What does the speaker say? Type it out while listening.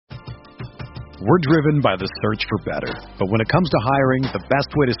We're driven by the search for better. But when it comes to hiring, the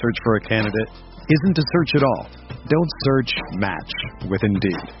best way to search for a candidate isn't to search at all. Don't search, match with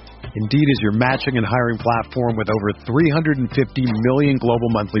Indeed. Indeed is your matching and hiring platform with over 350 million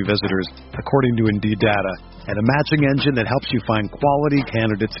global monthly visitors, according to Indeed data, and a matching engine that helps you find quality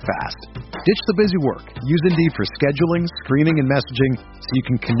candidates fast. Ditch the busy work. Use Indeed for scheduling, screening, and messaging so you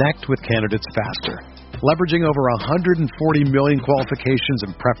can connect with candidates faster. Leveraging over 140 million qualifications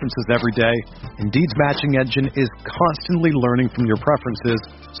and preferences every day, Indeed's matching engine is constantly learning from your preferences,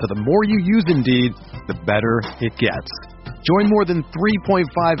 so the more you use Indeed, the better it gets. Join more than 3.5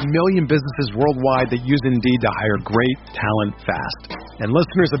 million businesses worldwide that use Indeed to hire great talent fast. And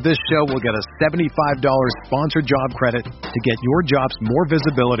listeners of this show will get a $75 sponsored job credit to get your jobs more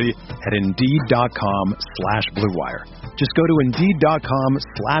visibility at Indeed.com/Blue Wire. Just go to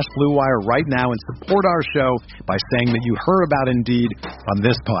Indeed.com/Blue Wire right now and support our show by saying that you heard about Indeed on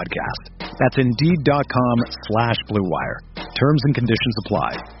this podcast. That's Indeed.com/Blue Wire. Terms and conditions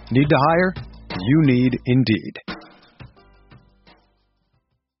apply. Need to hire? You need Indeed.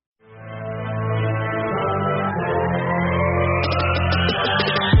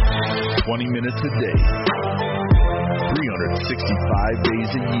 20 minutes a day, 365 days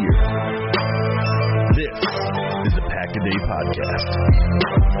a year. This is the Pack-A-Day Podcast.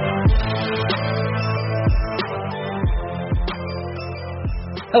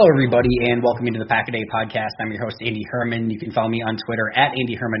 Hello, everybody, and welcome into the Pack-A-Day Podcast. I'm your host, Andy Herman. You can follow me on Twitter at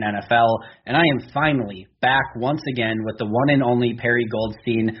Andy Herman NFL, and I am finally back once again with the one and only Perry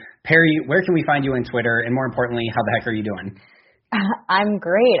Goldstein. Perry, where can we find you on Twitter, and more importantly, how the heck are you doing? I'm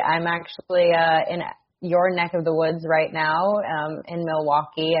great. I'm actually in your neck of the woods right now, in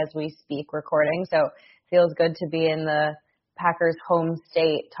Milwaukee as we speak, recording. So it feels good to be in the Packers' home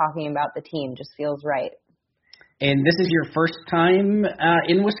state talking about the team. Just feels right. And this is your first time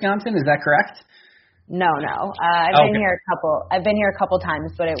in Wisconsin, is that correct? No. I've been here a couple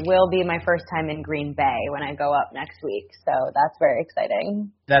times, but it will be my first time in Green Bay when I go up next week. So that's very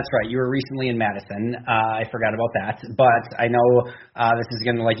exciting. That's right. You were recently in Madison. I forgot about that. But I know this is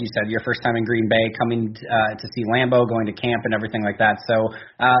going to, like you said, your first time in Green Bay, coming to see Lambeau, going to camp and everything like that. So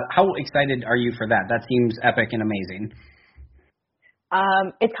how excited are you for that? That seems epic and amazing.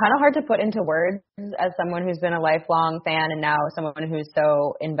 It's kind of hard to put into words as someone who's been a lifelong fan and now someone who's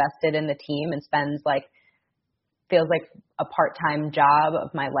so invested in the team and feels like a part-time job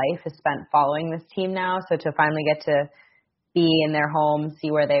of my life is spent following this team now. So to finally get to be in their home, see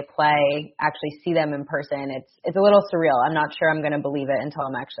where they play, actually see them in person, it's a little surreal. I'm not sure I'm going to believe it until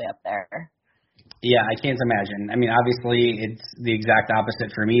I'm actually up there. Yeah, I can't imagine. I mean, obviously it's the exact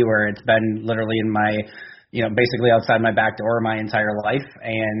opposite for me where it's been literally in my basically outside my back door my entire life,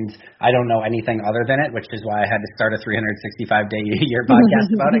 and I don't know anything other than it, which is why I had to start a 365-day-a-year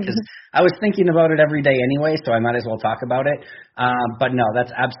podcast about it, because I was thinking about it every day anyway, so I might as well talk about it. But no,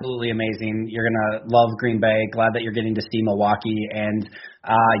 that's absolutely amazing. You're going to love Green Bay. Glad that you're getting to see Milwaukee, and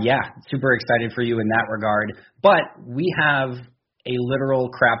super excited for you in that regard. But we have a literal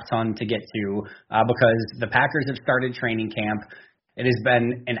crap ton to get to because the Packers have started training camp. It has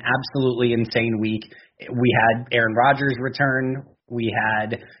been an absolutely insane week. We had Aaron Rodgers return. We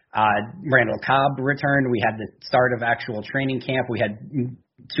had Randall Cobb return. We had the start of actual training camp. We had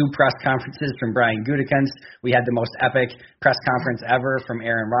 2 press conferences from Brian Gutekunst. We had the most epic press conference ever from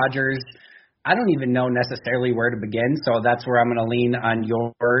Aaron Rodgers. I don't even know necessarily where to begin, so that's where I'm going to lean on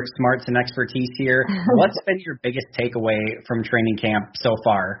your smarts and expertise here. What's been your biggest takeaway from training camp so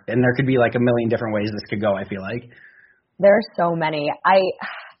far? And there could be like a million different ways this could go, I feel like. There are so many.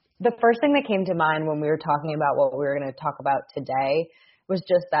 The first thing that came to mind when we were talking about what we were going to talk about today was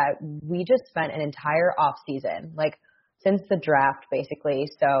just that we just spent an entire off season, like since the draft basically.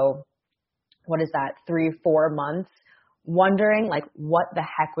 So what is that, 3-4 months, wondering like what the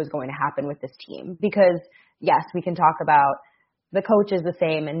heck was going to happen with this team. Because yes, we can talk about the coach is the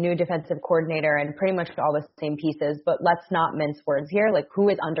same and new defensive coordinator and pretty much all the same pieces, but let's not mince words here. Like who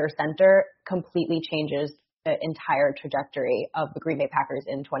is under center completely changes the entire trajectory of the Green Bay Packers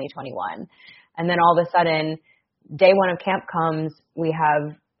in 2021. And then all of a sudden, day one of camp comes, we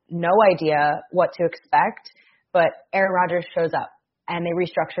have no idea what to expect, but Aaron Rodgers shows up and they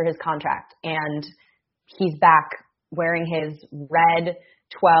restructure his contract and he's back wearing his red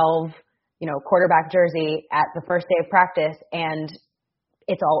 12, quarterback jersey at the first day of practice, and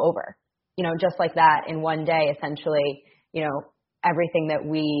it's all over. Just like that in one day, essentially, everything that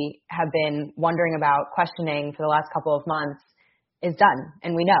we have been wondering about, questioning for the last couple of months is done.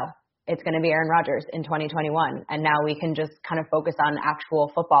 And we know it's going to be Aaron Rodgers in 2021. And now we can just kind of focus on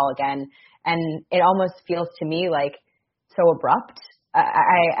actual football again. And it almost feels to me like so abrupt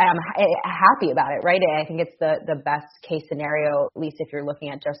I'm happy about it, right? I think it's the best case scenario, at least if you're looking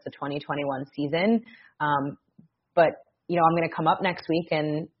at just the 2021 season. But I'm going to come up next week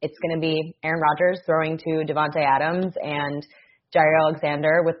and it's going to be Aaron Rodgers throwing to Davante Adams and Jair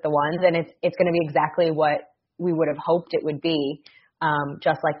Alexander with the ones, and it's going to be exactly what we would have hoped it would be,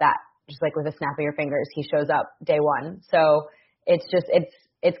 just like that, just like with a snap of your fingers, he shows up day one. So it's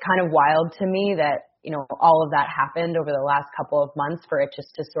kind of wild to me that all of that happened over the last couple of months for it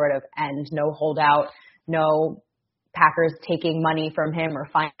just to sort of end. No holdout, no Packers taking money from him or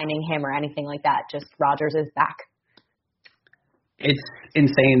fining him or anything like that. Just Rodgers is back. It's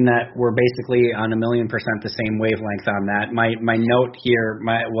insane that we're basically on 1,000,000% the same wavelength on that. My note here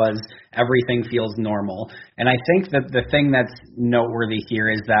was everything feels normal. And I think that the thing that's noteworthy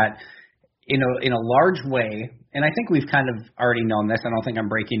here is that in a large way, and I think we've kind of already known this, I don't think I'm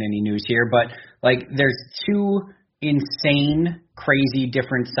breaking any news here, but like there's two insane, crazy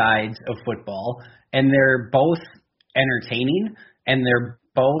different sides of football, and they're both entertaining and they're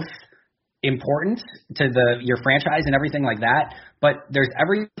both important to your franchise and everything like that. But there's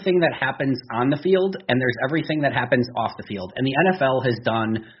everything that happens on the field and there's everything that happens off the field. And the NFL has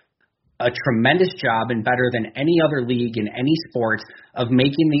done a tremendous job and better than any other league in any sport of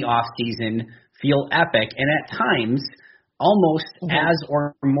making the off season feel epic and at times almost as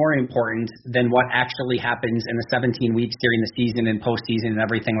or more important than what actually happens in the 17 weeks during the season and postseason and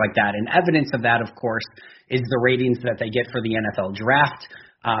everything like that. And evidence of that, of course, is the ratings that they get for the NFL draft.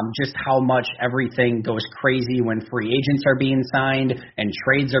 Just how much everything goes crazy when free agents are being signed and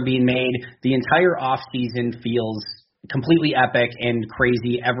trades are being made. The entire offseason feels completely epic and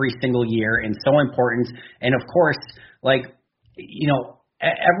crazy every single year and so important. And of course, once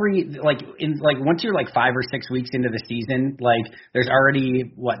you're 5 or 6 weeks into the season, there's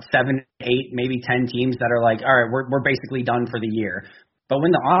already 7, 8, maybe 10 teams that are like, all right, we're basically done for the year. But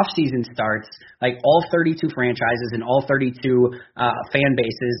when the off season starts, all 32 franchises and all 32 fan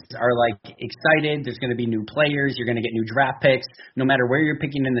bases are excited. There's going to be new players. You're going to get new draft picks. No matter where you're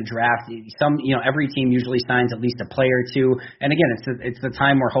picking in the draft, every team usually signs at least a player or two. And again, it's the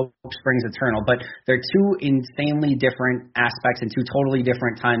time where hope springs eternal. But they're two insanely different aspects and two totally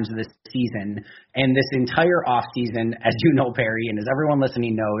different times of this season. And this entire off season, as you know, Perry, and as everyone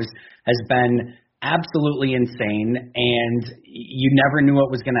listening knows, has been absolutely insane, and you never knew what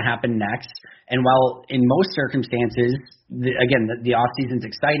was going to happen next. And while in most circumstances, the off season's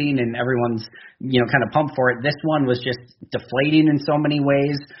exciting and everyone's kind of pumped for it, this one was just deflating in so many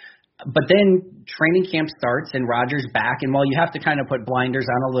ways. But then training camp starts and Rodgers back, and while you have to kind of put blinders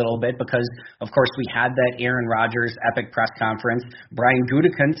on a little bit because, of course, we had that Aaron Rodgers epic press conference, Brian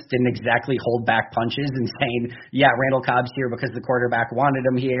Gutekunst didn't exactly hold back punches and saying, yeah, Randall Cobb's here because the quarterback wanted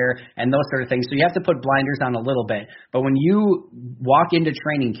him here and those sort of things. So you have to put blinders on a little bit. But when you walk into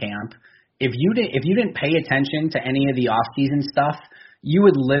training camp, if you didn't pay attention to any of the off-season stuff, you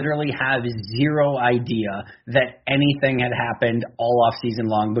would literally have zero idea that anything had happened all off season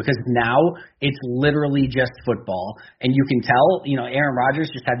long because now it's literally just football. And you can tell, Aaron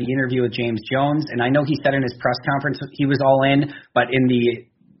Rodgers just had the interview with James Jones, and I know he said in his press conference he was all in, but in the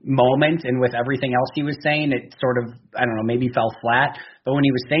moment and with everything else he was saying, it sort of, maybe fell flat. But when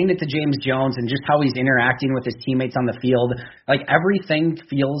he was saying it to James Jones and just how he's interacting with his teammates on the field, everything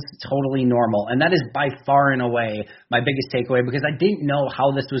feels totally normal. And that is by far and away my biggest takeaway because I didn't know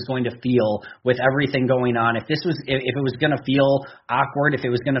how this was going to feel with everything going on. If it was going to feel awkward, if it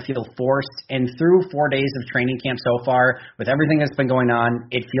was going to feel forced. And through 4 days of training camp so far, with everything that's been going on,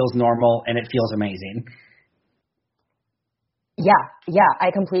 it feels normal and it feels amazing. Yeah, I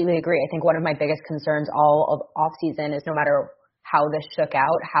completely agree. I think one of my biggest concerns all of off season is no matter how this shook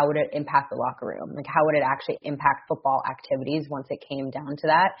out, how would it impact the locker room? How would it actually impact football activities once it came down to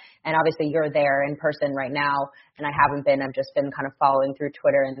that? And obviously you're there in person right now, and I haven't been. I've just been kind of following through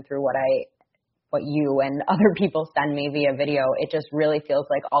Twitter and through what you and other people send me via video. It just really feels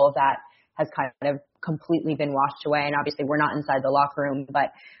like all of that has kind of completely been washed away. And obviously we're not inside the locker room,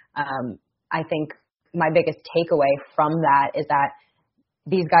 but I think my biggest takeaway from that is that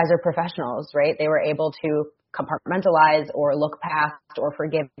these guys are professionals, right? They were able to compartmentalize or look past or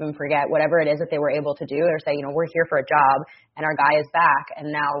forgive and forget, whatever it is that they were able to do, or say, we're here for a job and our guy is back and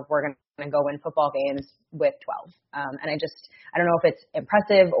now we're going to go win football games with 12. And I don't know if it's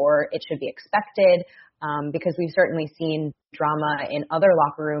impressive or it should be expected because we've certainly seen drama in other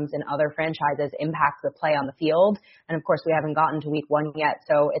locker rooms and other franchises impact the play on the field. And of course, we haven't gotten to week 1 yet,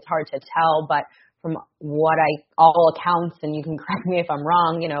 so it's hard to tell, but from all accounts, and you can correct me if I'm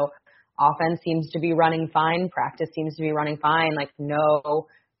wrong, offense seems to be running fine. Practice seems to be running fine. No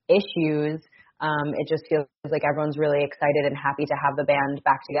issues. It just feels like everyone's really excited and happy to have the band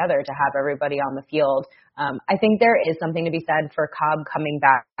back together, to have everybody on the field. I think there is something to be said for Cobb coming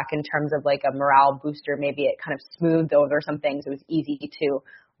back in terms of like a morale booster. Maybe it kind of smoothed over some things. It was easy to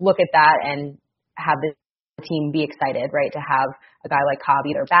look at that and have the team be excited, right, to have a guy like Cobb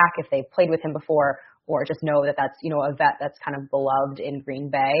either back if they've played with him before, or just know that that's, a vet that's kind of beloved in Green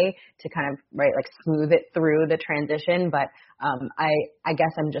Bay to kind of, right, like smooth it through the transition. But I guess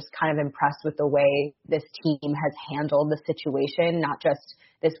I'm just kind of impressed with the way this team has handled the situation, not just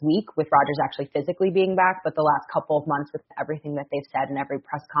this week with Rodgers actually physically being back, but the last couple of months with everything that they've said in every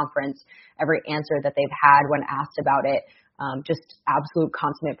press conference, every answer that they've had when asked about it, just absolute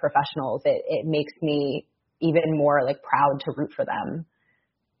consummate professionals. It makes me even more like proud to root for them.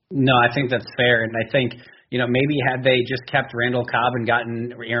 No, I think that's fair. And I think, maybe had they just kept Randall Cobb and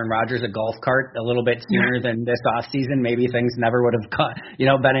gotten Aaron Rodgers a golf cart a little bit sooner than this offseason, maybe things never would have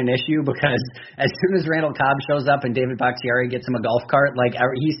been an issue, because as soon as Randall Cobb shows up and David Bakhtiari gets him a golf cart, like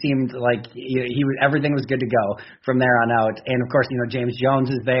he seemed like everything was good to go from there on out. And of course, James Jones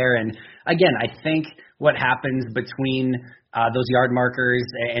is there. And again, I think what happens between those yard markers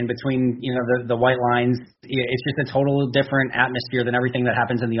and between, the white lines, it's just a total different atmosphere than everything that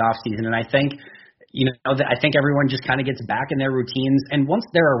happens in the off season. And I think, I think everyone just kind of gets back in their routines. And once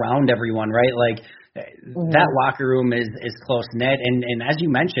they're around everyone, right, like that locker room is close knit. And as you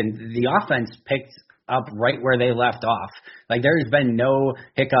mentioned, the offense picked up right where they left off. Like there's been no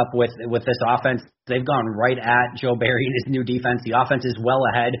hiccup with this offense. They've gone right at Joe Barry and his new defense. The offense is well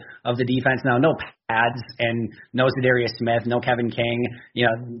ahead of the defense now. No pads and no Zadarius Smith, no Kevin King.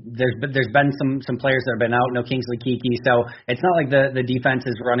 There's been some players that have been out. No Kingsley Keke. So it's not like the defense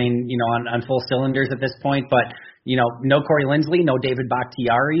is running on full cylinders at this point. But no Corey Linsley, no David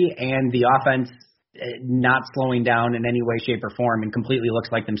Bakhtiari, and the offense not slowing down in any way, shape, or form, and completely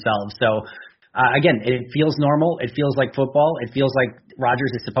looks like themselves. So. Again, it feels normal. It feels like football. It feels like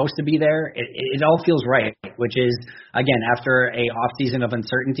Rodgers is supposed to be there. It all feels right, which is, again, after a off season of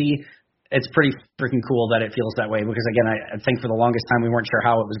uncertainty, it's pretty freaking cool that it feels that way, because, again, I think for the longest time we weren't sure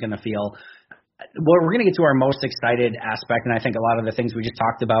how it was going to feel. Well, we're going to get to our most excited aspect, and I think a lot of the things we just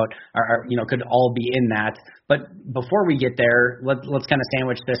talked about are could all be in that. But before we get there, let's kind of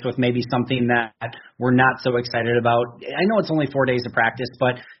sandwich this with maybe something that we're not so excited about. I know it's only 4 days of practice,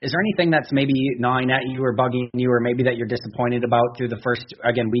 but is there anything that's maybe gnawing at you or bugging you, or maybe that you're disappointed about through the first,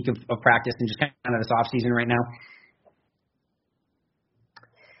 again, week of practice and just kind of this off season right now?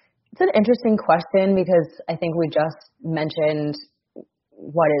 It's an interesting question, because I think we just mentioned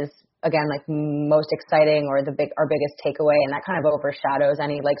what is, again, like most exciting or our biggest takeaway, and that kind of overshadows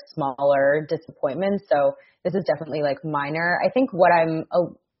any like smaller disappointments. So this is definitely like minor. I think what I'm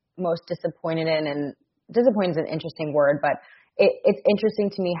most disappointed in, and disappointed is an interesting word, but it's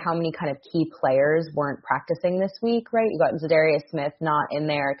interesting to me how many kind of key players weren't practicing this week, right? You got Zadarius Smith not in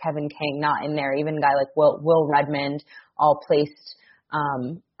there, Kevin King not in there, even a guy like Will Redmond, all placed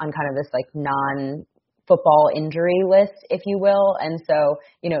on kind of this like non-football injury list, if you will. And so,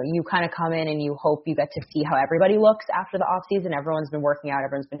 you kind of come in and you hope you get to see how everybody looks after the off season. Everyone's been working out,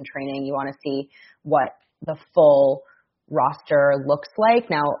 everyone's been training. You want to see what the full roster looks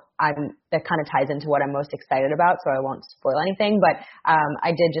like. Now, that kind of ties into what I'm most excited about, so I won't spoil anything. But I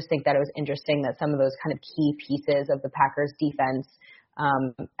did just think that it was interesting that some of those kind of key pieces of the Packers defense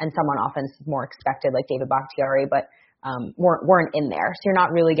and some on offense more expected, like David Bakhtiari, but weren't in there. So you're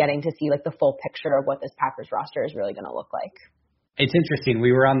not really getting to see like the full picture of what this Packers roster is really going to look like. It's interesting.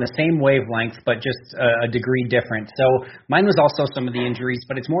 We were on the same wavelength, but just a degree different. So mine was also some of the injuries,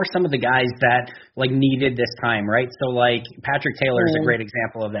 but it's more some of the guys that like needed this time, right? So like Patrick Taylor is a great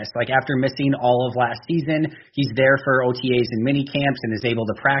example of this. Like after missing all of last season, he's there for OTAs and mini camps and is able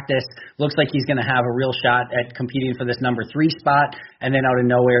to practice. Looks like he's going to have a real shot at competing for this number 3 spot, and then out of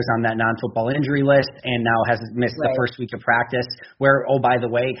nowhere is on that non-football injury list and now has missed the first week of practice, where, oh, by the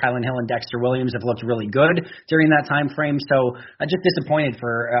way, Kylan Hill and Dexter Williams have looked really good during that time frame. So just disappointed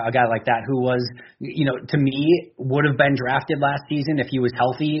for a guy like that who was, to me, would have been drafted last season if he was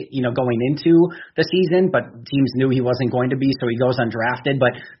healthy, going into the season, but teams knew he wasn't going to be, so he goes undrafted.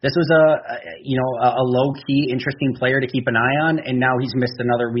 But this was a low-key, interesting player to keep an eye on, and now he's missed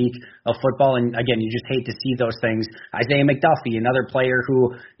another week of football. And again, you just hate to see those things. Isaiah McDuffie, another player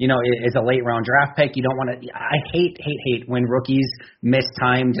who, is a late-round draft pick. You don't want to. I hate when rookies miss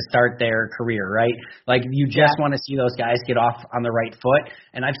time to start their career, right? Like you just want to see those guys get off on the right foot.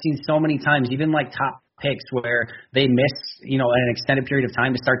 And I've seen so many times, even like top picks where they miss, an extended period of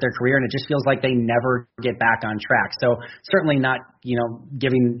time to start their career, and it just feels like they never get back on track. So certainly not,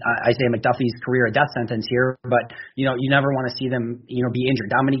 giving Isaiah McDuffie's career a death sentence here, but, you never want to see them, be injured.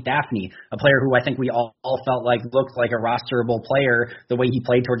 Dominique Daphne, a player who I think we all felt like looked like a rosterable player the way he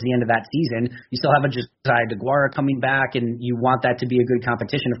played towards the end of that season. You still have a Josiah DeGuara coming back, and you want that to be a good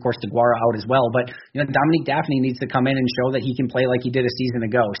competition. Of course, DeGuara out as well, but, Dominique Daphne needs to come in and show that he can play like he did a season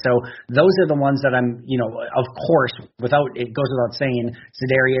ago. So those are the ones that I'm, of course, it goes without saying,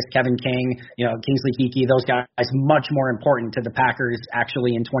 Za'Darius, Kevin King, Kingsley Keke, those guys much more important to the Packers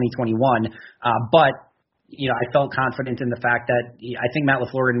actually in 2021. But I felt confident in the fact that I think Matt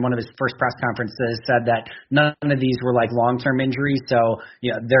LaFleur in one of his first press conferences said that none of these were like long-term injuries. So,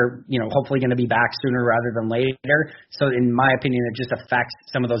 they're, hopefully going to be back sooner rather than later. So in my opinion, it just affects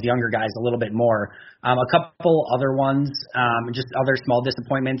some of those younger guys a little bit more. A couple other ones, just other small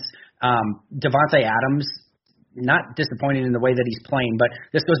disappointments. Davante Adams, not disappointed in the way that he's playing, but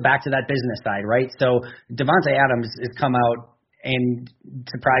this goes back to that business side, right? So Davante Adams has come out and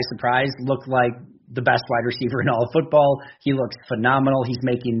surprise, surprise, looked like the best wide receiver in all of football. He looks phenomenal. He's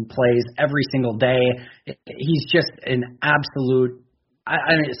making plays every single day. He's just an absolute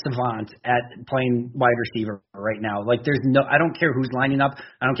savant at playing wide receiver right now. Like I don't care who's lining up.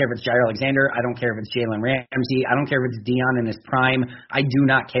 I don't care if it's Jair Alexander. I don't care if it's Jalen Ramsey. I don't care if it's Dion in his prime. I do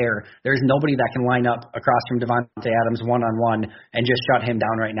not care. There's nobody that can line up across from Davante Adams one-on-one and just shut him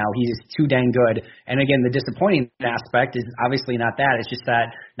down right now. He is too dang good. And again, the disappointing aspect is obviously not that. It's just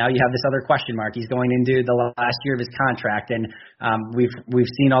that now you have this other question mark. He's going into the last year of his contract, and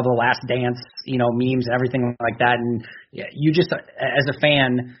we've seen all the Last Dance, memes, everything like that. And you just, as a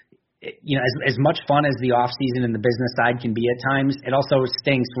fan, as much fun as the off season and the business side can be at times, it also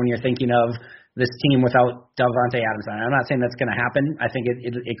stinks when you're thinking of this team without Davante Adams. I'm not saying that's going to happen. I think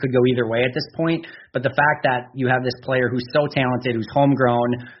it could go either way at this point. But the fact that you have this player who's so talented, who's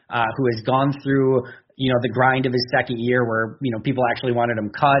homegrown, who has gone through the grind of his second year where, people actually wanted him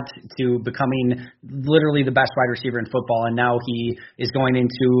cut, to becoming literally the best wide receiver in football. And now he is going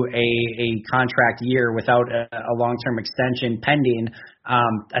into a contract year without a long-term extension pending.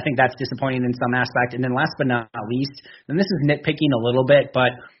 I think that's disappointing in some aspect. And then last but not least, and this is nitpicking a little bit,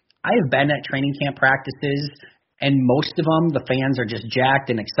 but I have been at training camp practices, and most of them, the fans are just jacked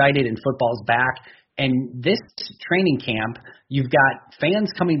and excited and football's back. And this training camp, you've got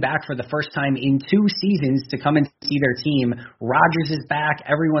fans coming back for the first time in 2 seasons to come and see their team. Rodgers is back.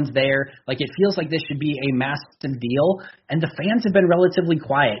 Everyone's there. Like, it feels like this should be a massive deal. And the fans have been relatively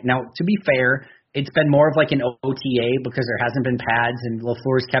quiet. Now, to be fair, it's been more of like an OTA because there hasn't been pads, and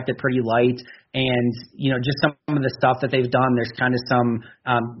LaFleur's kept it pretty light. And, just some of the stuff that they've done, there's kind of some,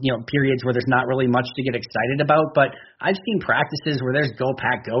 periods where there's not really much to get excited about. But I've seen practices where there's Go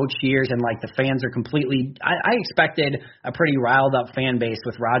Pack Go cheers, and like the fans are completely, I expected a pretty riled up fan base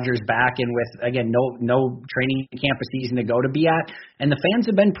with Rodgers back and with, again, no training camp a season to go to be at. And the fans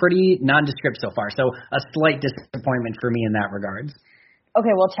have been pretty nondescript so far. So a slight disappointment for me in that regard.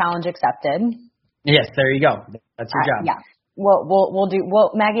 Okay, well, challenge accepted. Yes, there you go. That's your job. Yeah. Well,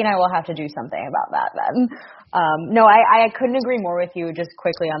 Maggie and I will have to do something about that then. No, I couldn't agree more with you. Just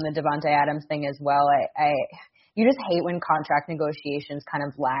quickly on the Davante Adams thing as well. You just hate when contract negotiations kind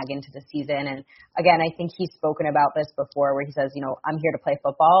of lag into the season. And again, I think he's spoken about this before, where he says, I'm here to play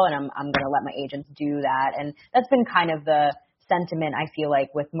football, and I'm going to let my agents do that. And that's been kind of the sentiment, I feel like,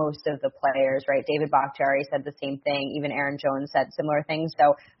 with most of the players, right? David Bakhtiari said the same thing. Even Aaron Jones said similar things.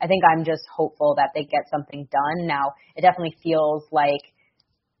 So I think I'm just hopeful that they get something done. Now, it definitely feels like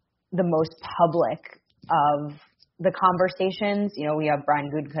the most public of the conversations. We have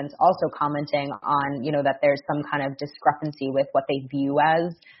Brian Gutekunst also commenting on, that there's some kind of discrepancy with what they view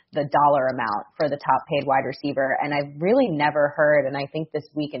as the dollar amount for the top paid wide receiver. And I've really never heard, and I think this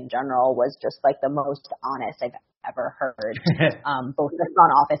week in general was just like the most honest I've ever heard, both the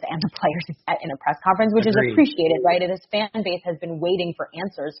front office and the players in a press conference, which Agreed. Is appreciated, right? And this fan base has been waiting for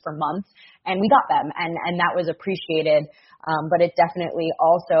answers for months, and we got them, and that was appreciated. But it definitely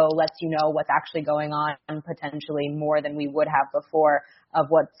also lets you know what's actually going on, potentially more than we would have before, of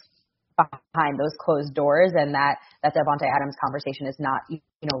what's behind those closed doors, and that Davante Adams conversation is not,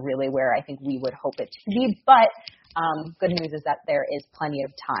 really where I think we would hope it to be. But good news is that there is plenty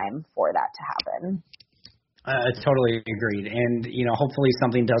of time for that to happen. Totally agreed. And, hopefully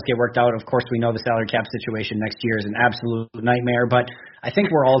something does get worked out. Of course, we know the salary cap situation next year is an absolute nightmare. But I think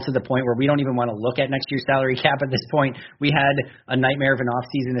we're all to the point where we don't even want to look at next year's salary cap at this point. We had a nightmare of an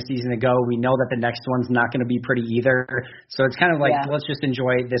offseason a season ago. We know that the next one's not going to be pretty either. So it's kind of like, let's just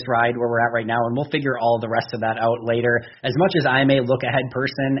enjoy this ride where we're at right now, and we'll figure all the rest of that out later. As much as I may look ahead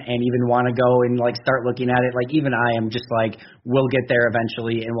person and even want to go and like start looking at it, like even I am just like, we'll get there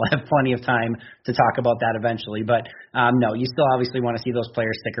eventually, and we'll have plenty of time to talk about that eventually. But no, you still obviously want to see those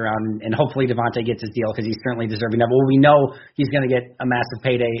players stick around, and hopefully Davante gets his deal because he's certainly deserving of it. Well, we know he's going to get a massive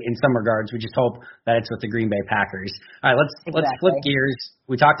payday in some regards. We just hope that it's with the Green Bay Packers. All right, let's flip gears.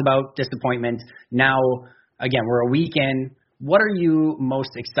 We talked about disappointment. Now, again, we're a week in. What are you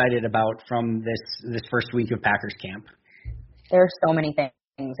most excited about from this first week of Packers camp? There are so many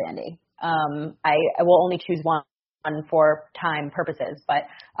things, Andy. I will only choose one for time purposes, but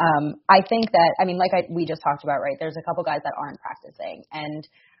I think that, I mean, we just talked about, right, there's a couple guys that aren't practicing, and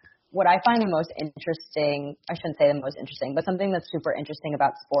what I find the most interesting, I shouldn't say the most interesting, but something that's super interesting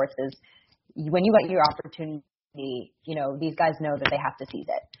about sports is when you get your opportunity, these guys know that they have to seize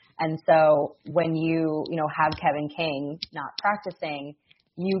it. And so when you have Kevin King not practicing,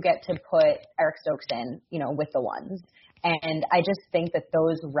 you get to put Eric Stokes in, with the ones. And I just think that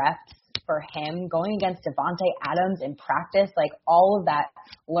those reps for him going against Davante Adams in practice, like all of that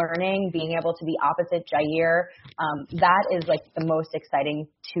learning, being able to be opposite Jair, that is like the most exciting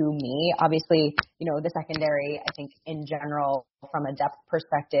to me. Obviously, the secondary, I think in general, from a depth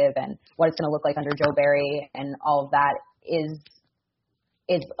perspective and what it's going to look like under Joe Barry and all of that is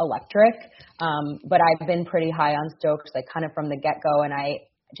electric. But I've been pretty high on Stokes, like kind of from the get-go, and I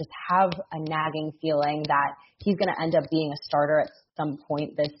just have a nagging feeling that he's going to end up being a starter at some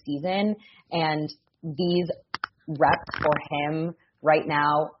point this season. And these reps for him right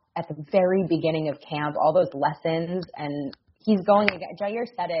now at the very beginning of camp, all those lessons, and he's going again. Jair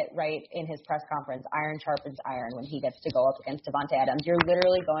said it right in his press conference, iron sharpens iron when he gets to go up against Davante Adams. You're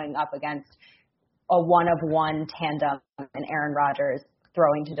literally going up against a one-of-one tandem and Aaron Rodgers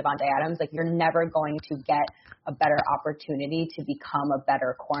throwing to Davante Adams. Like, you're never going to get a better opportunity to become a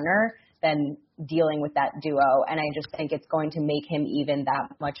better corner than dealing with that duo. And I just think it's going to make him even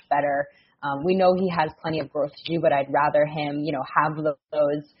that much better. We know he has plenty of growth to do, but I'd rather him, have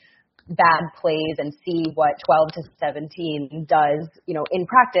those bad plays and see what 12 to 17 does, in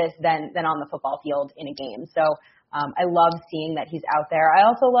practice than on the football field in a game. So I love seeing that he's out there. I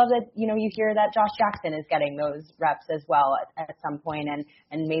also love that, you hear that Josh Jackson is getting those reps as well at some point, and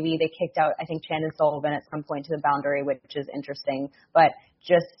maybe they kicked out, I think, Chandon Sullivan at some point to the boundary, which is interesting. But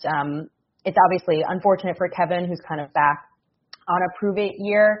just it's obviously unfortunate for Kevin, who's kind of back on a prove-it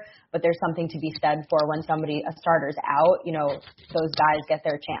year, but there's something to be said for when a starter's out, those guys get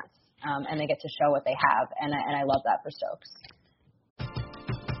their chance, and they get to show what they have, and I love that for Stokes.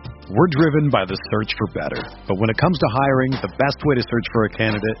 We're driven by the search for better. But when it comes to hiring, the best way to search for a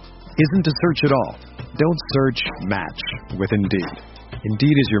candidate isn't to search at all. Don't search, match with Indeed.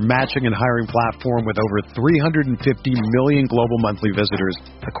 Indeed is your matching and hiring platform with over 350 million global monthly visitors,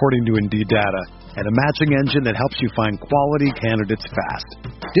 according to Indeed data, and a matching engine that helps you find quality candidates fast.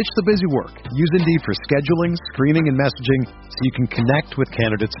 Ditch the busy work. Use Indeed for scheduling, screening, and messaging so you can connect with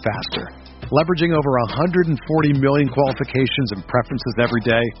candidates faster. Leveraging over 140 million qualifications and preferences every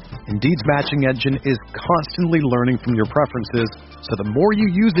day, Indeed's matching engine is constantly learning from your preferences, so the more you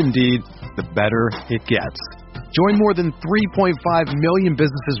use Indeed, the better it gets. Join more than 3.5 million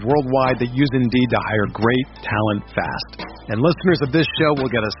businesses worldwide that use Indeed to hire great talent fast. And listeners of this show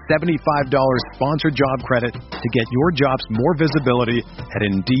will get a $75 sponsored job credit to get your jobs more visibility at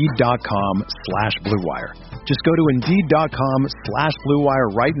Indeed.com/Blue Wire. Just go to Indeed.com/Blue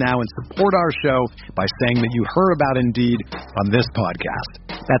Wire right now and support our show by saying that you heard about Indeed on this podcast.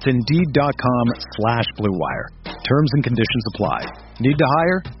 That's Indeed.com/Blue Wire. Terms and conditions apply. Need to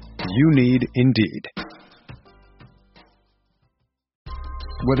hire? You need Indeed.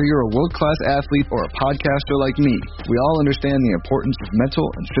 Whether you're a world-class athlete or a podcaster like me, we all understand the importance of mental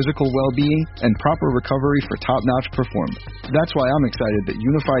and physical well-being and proper recovery for top-notch performance. That's why I'm excited that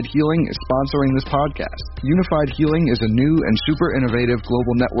Unified Healing is sponsoring this podcast. Unified Healing is a new and super innovative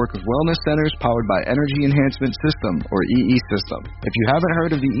global network of wellness centers powered by Energy Enhancement System, or EE System. If you haven't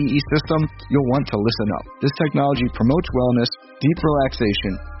heard of the EE System, you'll want to listen up. This technology promotes wellness, deep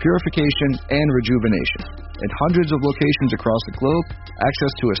relaxation, purification, and rejuvenation. In hundreds of locations across the globe, access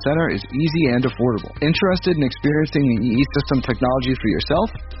to a center is easy and affordable. Interested in experiencing the EE System technology for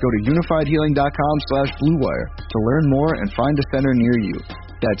yourself? Go to unifiedhealing.com/Blue Wire to learn more and find a center near you.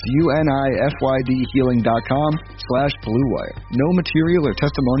 That's unifydhealing.com/bluewire. No material or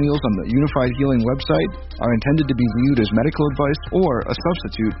testimonials on the Unified Healing website are intended to be viewed as medical advice or a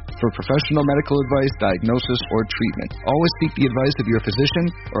substitute for professional medical advice, diagnosis, or treatment. Always seek the advice of your physician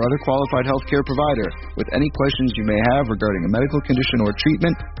or other qualified healthcare provider with any questions you may have regarding a medical condition or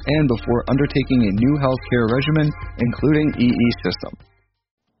treatment and before undertaking a new healthcare regimen, including EE system.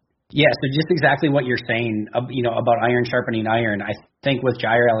 Yeah, so just exactly what you're saying, about iron sharpening iron. I think with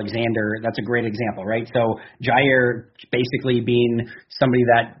Jair Alexander, that's a great example, right? So Jair basically being somebody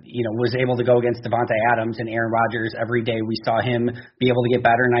that, was able to go against Davante Adams and Aaron Rodgers every day. We saw him be able to get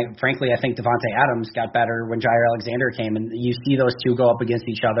better. And frankly, I think Davante Adams got better when Jair Alexander came. And you see those two go up against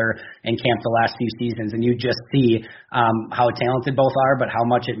each other in camp the last few seasons. And you just see how talented both are, but how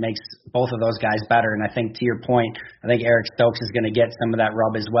much it makes both of those guys better. And I think to your point, I think Eric Stokes is going to get some of that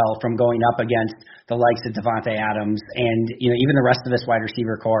rub as well from going up against the likes of Davante Adams and, even the rest of this wide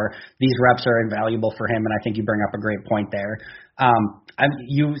receiver core. These reps are invaluable for him, and I think you bring up a great point there.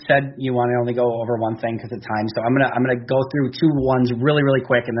 You said you want to only go over one thing because of time, so I'm gonna go through two ones really, really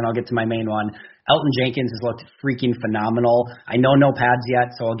quick, and then I'll get to my main one. Elton Jenkins has looked freaking phenomenal. I know no pads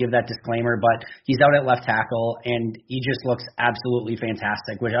yet, so I'll give that disclaimer, but he's out at left tackle, and he just looks absolutely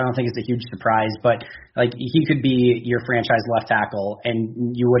fantastic, which I don't think is a huge surprise, but he could be your franchise left tackle,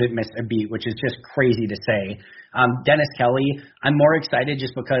 and you wouldn't miss a beat, which is just crazy to say. Dennis Kelly, I'm more excited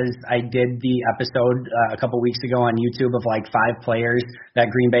just because I did the episode a couple weeks ago on YouTube of 5 players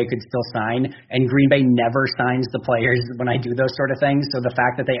that Green Bay could still sign, and Green Bay never signs the players when I do those sort of things. So the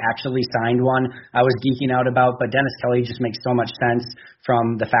fact that they actually signed one, I was geeking out about, but Dennis Kelly just makes so much sense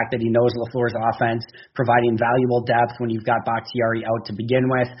from the fact that he knows LaFleur's offense, providing valuable depth when you've got Bakhtiari out to begin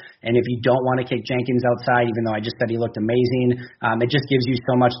with. And if you don't want to kick Jenkins outside, even though I just said he looked amazing, it just gives you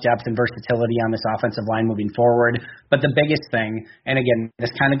so much depth and versatility on this offensive line moving forward. But the biggest thing, and again, this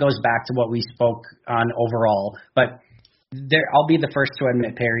kind of goes back to what we spoke on overall, but I'll be the first to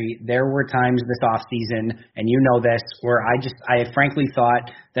admit, Perry, there were times this offseason, and you know this, where I frankly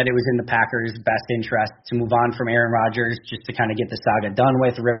thought that it was in the Packers' best interest to move on from Aaron Rodgers just to kind of get the saga done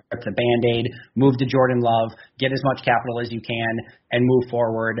with, rip the Band-Aid, move to Jordan Love, get as much capital as you can, and move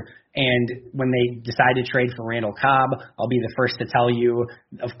forward. And when they decide to trade for Randall Cobb, I'll be the first to tell you,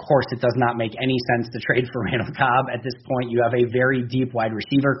 of course, it does not make any sense to trade for Randall Cobb. At this point, you have a very deep wide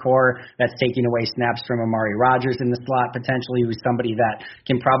receiver core that's taking away snaps from Amari Rodgers in the slot, potentially, who's somebody that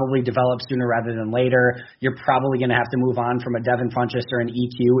can probably develop sooner rather than later. You're probably going to have to move on from a Devin Funchess or an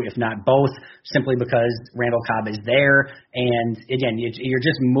EQ, if not both, simply because Randall Cobb is there. And again, you're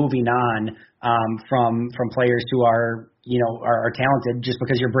just moving on from players who are talented just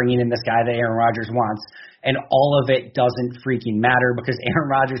because you're bringing in this guy that Aaron Rodgers wants. And all of it doesn't freaking matter because Aaron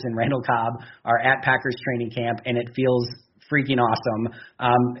Rodgers and Randall Cobb are at Packers training camp, and it feels freaking awesome.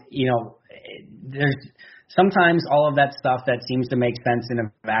 There's sometimes all of that stuff that seems to make sense in a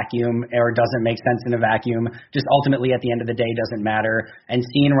vacuum or doesn't make sense in a vacuum just ultimately at the end of the day doesn't matter. And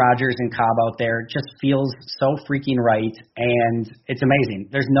seeing Rodgers and Cobb out there just feels so freaking right, and it's amazing.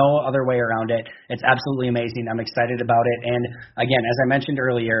 There's no other way around it. It's absolutely amazing. I'm excited about it. And again, as I mentioned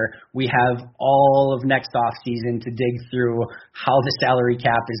earlier, we have all of next offseason to dig through how the salary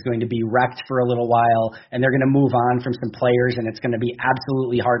cap is going to be wrecked for a little while, and they're going to move on from some players, and it's going to be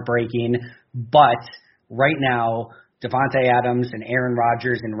absolutely heartbreaking. But right now, Davante Adams and Aaron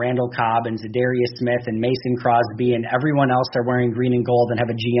Rodgers and Randall Cobb and Zadarius Smith and Mason Crosby and everyone else are wearing green and gold and have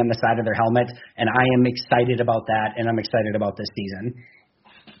a G on the side of their helmet, and I am excited about that, and I'm excited about this season.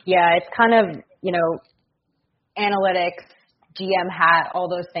 Yeah, it's kind of, analytics, GM hat, all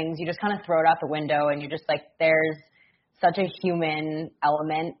those things. You just kind of throw it out the window, and you're just like, there's such a human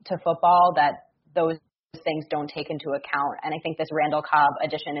element to football that those things don't take into account. And I think this Randall Cobb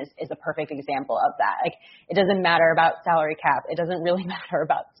addition is a perfect example of that. It doesn't matter about salary cap. It doesn't really matter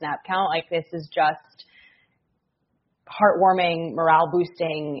about snap count. This is just heartwarming, morale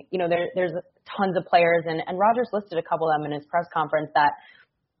boosting. There's tons of players, and Rodgers listed a couple of them in his press conference that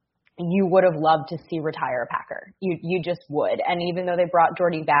you would have loved to see retire a Packer. You just would. And even though they brought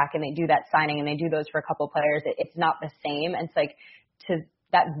Jordy back and they do that signing and they do those for a couple of players, it's not the same. And it's to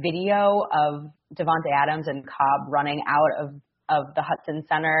that video of Davante Adams and Cobb running out of the Hudson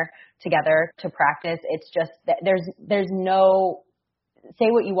Center together to practice, it's just there's no, say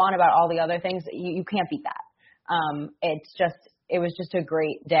what you want about all the other things, you can't beat that. It was just a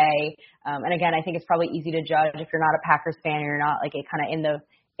great day. And again, I think it's probably easy to judge if you're not a Packers fan, you're not kind of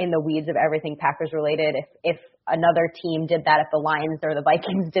in the weeds of everything Packers related. If another team did that, if the Lions or the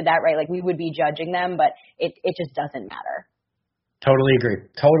Vikings did that, right, we would be judging them, but it just doesn't matter. Totally agree.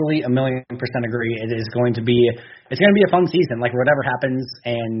 Totally 1,000,000% agree. It's going to be a fun season, like whatever happens.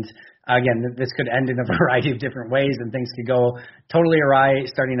 And again, this could end in a variety of different ways and things could go totally awry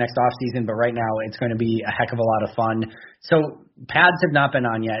starting next off season. But right now it's going to be a heck of a lot of fun. So pads have not been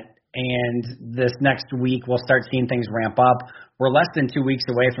on yet. And this next week we'll start seeing things ramp up. We're less than 2 weeks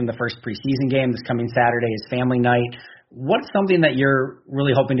away from the first preseason game. This coming Saturday is family night. What's something that you're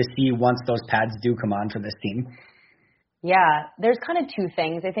really hoping to see once those pads do come on for this team? Yeah, there's kind of two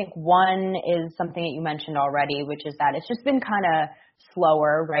things. I think one is something that you mentioned already, which is that it's just been kind of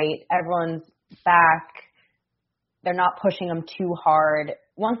slower, right? Everyone's back. They're not pushing them too hard.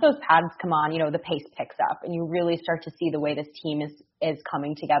 Once those pads come on, the pace picks up and you really start to see the way this team is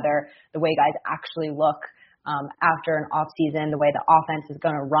coming together, the way guys actually look after an off season, the way the offense is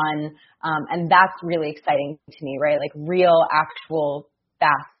going to run. And that's really exciting to me, right? Like real, actual,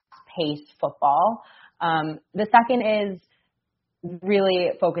 fast-paced football. The second is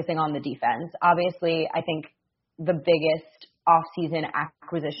really focusing on the defense. Obviously, I think the biggest off-season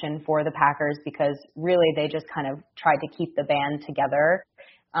acquisition for the Packers, because really they just kind of tried to keep the band together,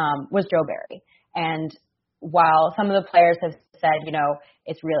 was Joe Barry. And while some of the players have said,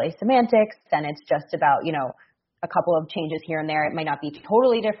 it's really semantics and it's just about, a couple of changes here and there, it might not be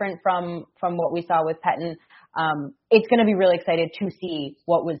totally different from what we saw with Pettine. It's going to be really excited to see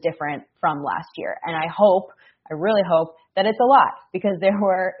what was different from last year. And I really hope that it's a lot, because there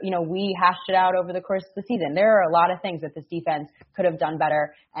were, we hashed it out over the course of the season. There are a lot of things that this defense could have done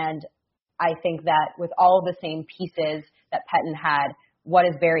better. And I think that with all of the same pieces that Pettine had, what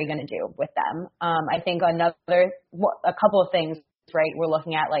is Barry going to do with them? I think a couple of things, right? We're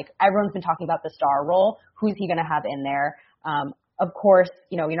looking at, like, everyone's been talking about the star role. Who's he going to have in there? Of course,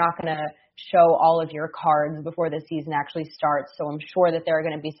 you're not going to show all of your cards before the season actually starts. So I'm sure that there are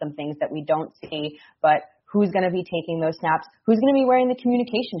going to be some things that we don't see, but who's going to be taking those snaps? Who's going to be wearing the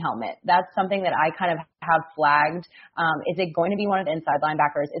communication helmet? That's something that I kind of have flagged. Is it going to be one of the inside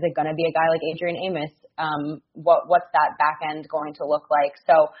linebackers? Is it going to be a guy like Adrian Amos? What's that back end going to look like?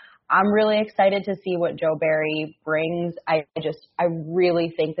 So I'm really excited to see what Joe Barry brings. I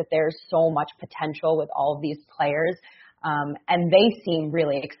really think that there's so much potential with all of these players. And they seem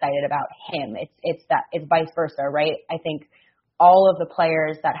really excited about him. It's vice versa, right? I think all of the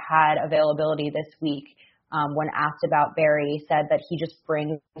players that had availability this week, when asked about Barry, said that he just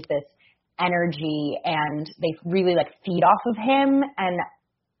brings this energy and they really feed off of him. And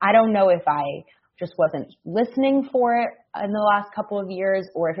I don't know if I just wasn't listening for it in the last couple of years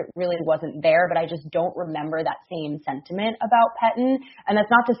or if it really wasn't there, but I just don't remember that same sentiment about Pettine. And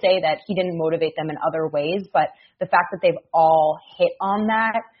that's not to say that he didn't motivate them in other ways, but the fact that they've all hit on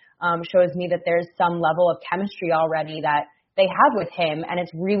that shows me that there's some level of chemistry already that they have with him, and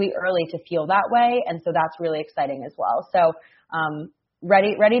it's really early to feel that way, and so that's really exciting as well. So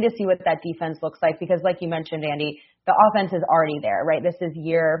ready to see what that defense looks like, because like you mentioned, Andy, the offense is already there, right? This is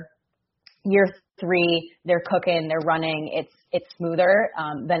year 3, they're cooking, they're running. It's smoother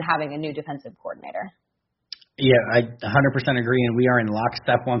than having a new defensive coordinator. Yeah, I 100% agree, and we are in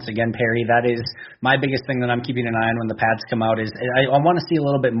lockstep once again, Perry. That is my biggest thing that I'm keeping an eye on when the pads come out is I want to see a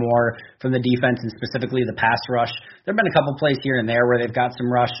little bit more from the defense and specifically the pass rush. There have been a couple plays here and there where they've got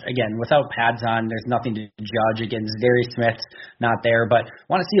some rush. Again, without pads on, there's nothing to judge. Again, Darius Smith's not there, but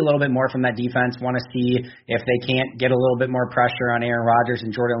want to see a little bit more from that defense. Want to see if they can't get a little bit more pressure on Aaron Rodgers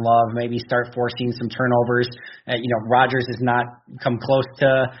and Jordan Love, maybe start forcing some turnovers. Rodgers has not come close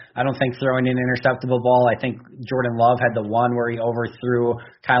to, I don't think, throwing an interceptable ball. I think Jordan Love had the one where he overthrew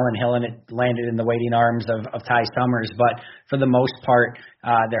Kylan Hill and it landed in the waiting arms of Ty Summers. But for the most part,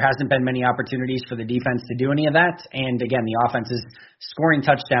 there hasn't been many opportunities for the defense to do any of that. And again, the offense is scoring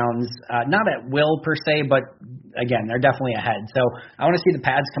touchdowns, not at will per se, but again, they're definitely ahead. So I want to see the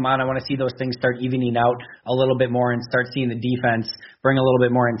pads come on. I want to see those things start evening out a little bit more and start seeing the defense bring a little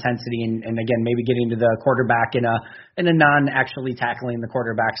bit more intensity and again, maybe getting to the quarterback in a non-actually tackling the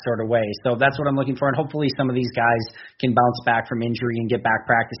quarterback sort of way. So that's what I'm looking for. And hopefully some of these guys can bounce back from injury and get back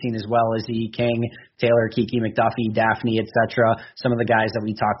practicing as well as King, Taylor, Kiki, McDuffie, Daphne, etc. Some of the guys that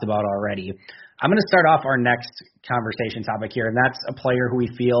we talked about already. I'm going to start off our next conversation topic here, and that's a player who we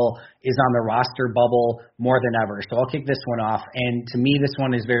feel is on the roster bubble more than ever. So I'll kick this one off. And to me, this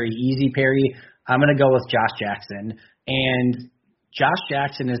one is very easy, Perry. I'm going to go with Josh Jackson. And Josh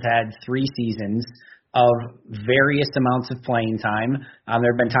Jackson has had 3 seasons of various amounts of playing time.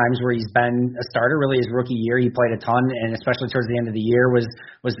 There have been times where he's been a starter. Really, his rookie year, he played a ton, and especially towards the end of the year was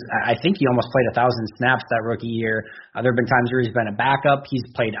I think he almost played 1,000 snaps that rookie year. There have been times where he's been a backup. He's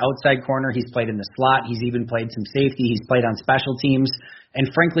played outside corner. He's played in the slot. He's even played some safety. He's played on special teams, and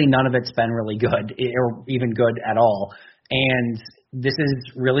frankly, none of it's been really good or even good at all. And this is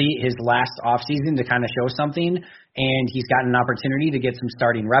really his last offseason to kind of show something, and he's gotten an opportunity to get some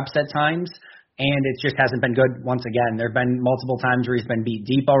starting reps at times, and it just hasn't been good once again. There have been multiple times where he's been beat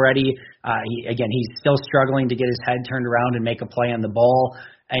deep already. He's still struggling to get his head turned around and make a play on the ball.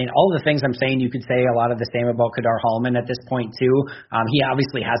 And all the things I'm saying, you could say a lot of the same about Kadar Hallman at this point, too. He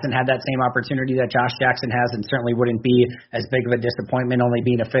obviously hasn't had that same opportunity that Josh Jackson has, and certainly wouldn't be as big of a disappointment only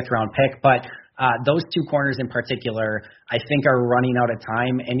being a fifth-round pick. But those two corners in particular, I think, are running out of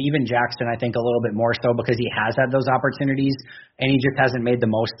time. And even Jackson, I think, a little bit more so because he has had those opportunities, and he just hasn't made the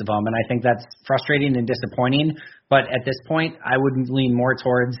most of them. And I think that's frustrating and disappointing. But at this point, I would lean more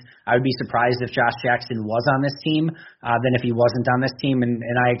towards, I would be surprised if Josh Jackson was on this team than if he wasn't on this team. And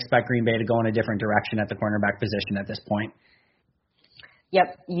I expect Green Bay to go in a different direction at the cornerback position at this point.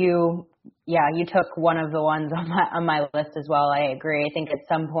 Yep, you took one of the ones on my list as well. I agree. I think at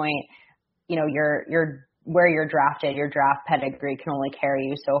some point, you're where you're drafted, your draft pedigree can only carry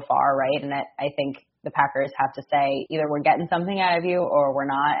you so far, right? And I think the Packers have to say either we're getting something out of you or we're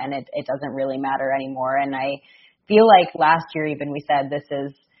not, and it doesn't really matter anymore. And I feel like last year even we said this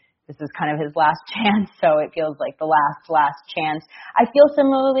is kind of his last chance, so it feels like the last chance. I feel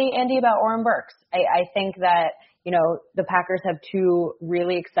similarly, Andy, about Oren Burks. I think that the Packers have two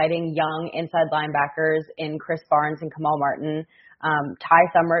really exciting young inside linebackers in Chris Barnes and Kamal Martin. Ty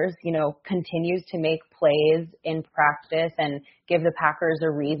Summers, continues to make plays in practice and give the Packers a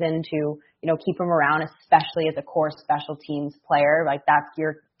reason to, keep him around, especially as a core special teams player. Like that's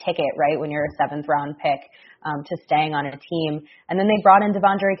your ticket, right? When you're a 7th round pick, to staying on a team. And then they brought in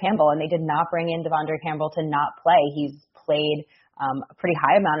Devondre Campbell, and they did not bring in Devondre Campbell to not play. He's played a pretty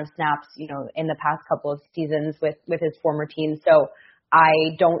high amount of snaps, in the past couple of seasons with his former team. So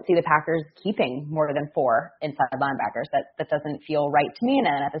I don't see the Packers keeping more than 4 inside linebackers. That doesn't feel right to me. And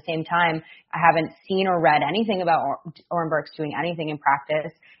then at the same time, I haven't seen or read anything about Oren Burks doing anything in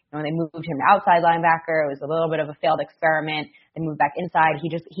practice. When they moved him to outside linebacker, it was a little bit of a failed experiment. They moved back inside.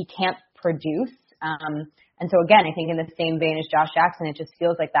 He can't produce. And so again, I think in the same vein as Josh Jackson, it just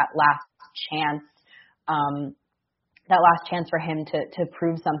feels like that last chance for him to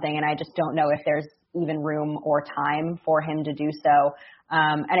prove something. And I just don't know if there's even room or time for him to do so.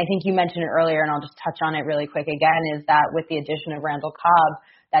 And I think you mentioned it earlier, and I'll just touch on it really quick again, is that with the addition of Randall Cobb,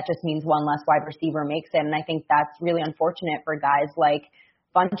 that just means one less wide receiver makes it. And I think that's really unfortunate for guys like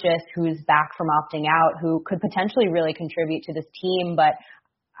Funchess, who's back from opting out, who could potentially really contribute to this team, but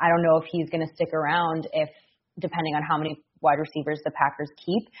I don't know if he's going to stick around depending on how many wide receivers the Packers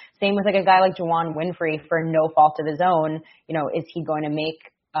keep. Same with like a guy like Juwann Winfrey, for no fault of his own. Is he going to make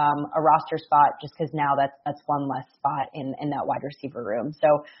a roster spot just because now that's one less spot in that wide receiver room?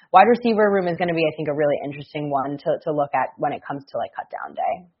 So wide receiver room is going to be, I think, a really interesting one to look at when it comes to like cut down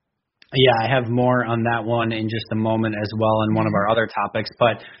day. Yeah, I have more on that one in just a moment as well in one of our other topics,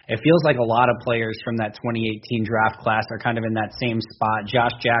 but it feels like a lot of players from that 2018 draft class are kind of in that same spot.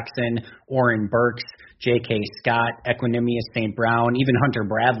 Josh Jackson, Oren Burks, J.K. Scott, Equanimeous St. Brown, even Hunter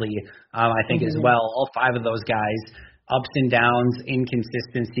Bradley, I think as well. All 5 of those guys, ups and downs,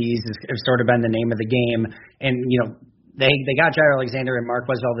 inconsistencies have sort of been the name of the game. And, They got Jair Alexander and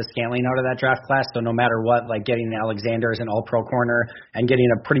Marquez Valdes-Scantling out of that draft class, so no matter what, like getting Alexander as an all-pro corner and getting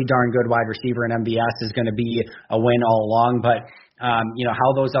a pretty darn good wide receiver in MVS is going to be a win all along. But,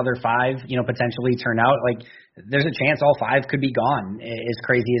 how those other 5, potentially turn out, like there's a chance all 5 could be gone, as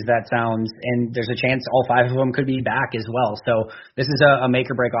crazy as that sounds, and there's a chance all 5 of them could be back as well. So this is a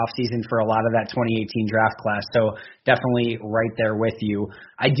make-or-break offseason for a lot of that 2018 draft class, so definitely right there with you.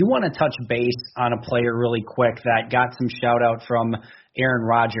 I do want to touch base on a player really quick that got some shout-out from Aaron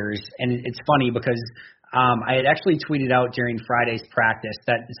Rodgers, and it's funny because I had actually tweeted out during Friday's practice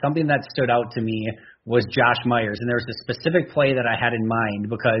that something that stood out to me was Josh Myers, and there was a specific play that I had in mind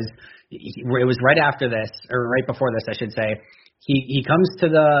because it was right after this, or right before this, I should say. He comes to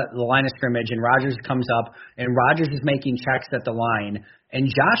the line of scrimmage, and Rodgers comes up, and Rodgers is making checks at the line, and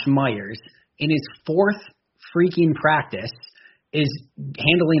Josh Myers, in his 4th freaking practice, is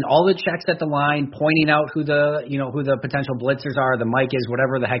handling all the checks at the line, pointing out who the potential blitzers are, the mic is,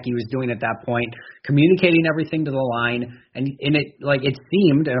 whatever the heck he was doing at that point, communicating everything to the line. And it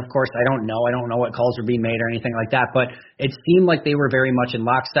seemed, and of course I don't know what calls were being made or anything like that, but it seemed like they were very much in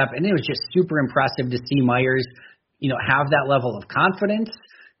lockstep, and it was just super impressive to see Myers, have that level of confidence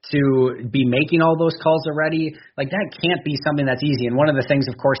to be making all those calls already. Like that can't be something that's easy. And one of the things,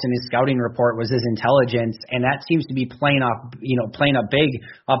 of course, in his scouting report was his intelligence, and that seems to be playing up big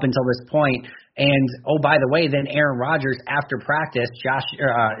up until this point. And by the way, then Aaron Rodgers after practice, James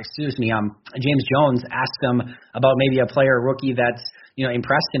Jones asked him about maybe a player, rookie that's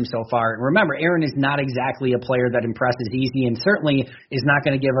impressed him so far. And remember, Aaron is not exactly a player that impresses easy, and certainly is not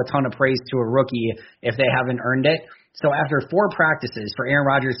going to give a ton of praise to a rookie if they haven't earned it. So after 4 practices, for Aaron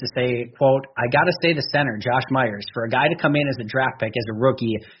Rodgers to say, quote, "I got to stay the center, Josh Myers," for a guy to come in as a draft pick, as a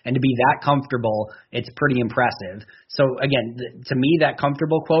rookie, and to be that comfortable, it's pretty impressive. So again, to me, that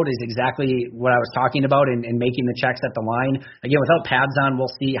comfortable quote is exactly what I was talking about in making the checks at the line. Again, without pads on,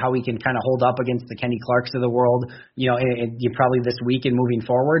 we'll see how we can kind of hold up against the Kenny Clarks of the world, probably this week and moving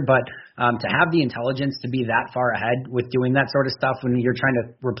forward. But to have the intelligence to be that far ahead with doing that sort of stuff when you're trying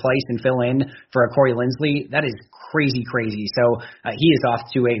to replace and fill in for a Corey Linsley, that is crazy. So he is off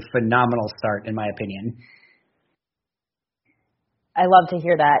to a phenomenal start, in my opinion. I love to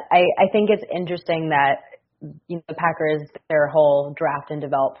hear that. I think it's interesting that the Packers, their whole draft and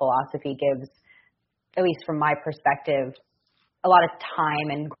develop philosophy gives, at least from my perspective, a lot of time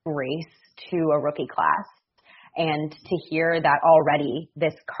and grace to a rookie class. And to hear that already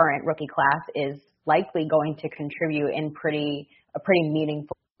this current rookie class is likely going to contribute in a pretty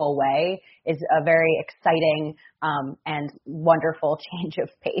meaningful way is a very exciting and wonderful change of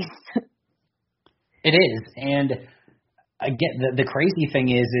pace. It is. And again, the crazy thing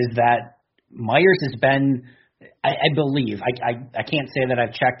is that Myers has been, I believe, I can't say that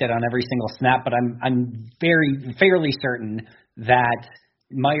I've checked it on every single snap, but I'm fairly certain that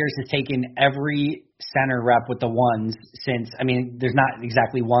Myers has taken every center rep with the ones since, there's not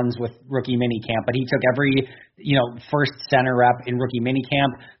exactly ones with rookie minicamp, but he took every, first center rep in rookie minicamp,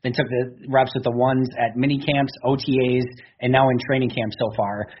 then took the reps with the ones at minicamps, OTAs, and now in training camp so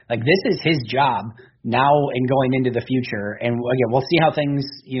far. Like, this is his job now and going into the future. And again, we'll see how things,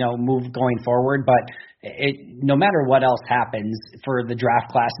 move going forward, but no matter what else happens for the draft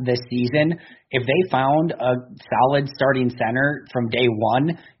class this season, if they found a solid starting center from day one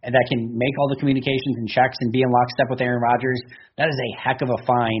and that can make all the communications and checks and be in lockstep with Aaron Rodgers, that is a heck of a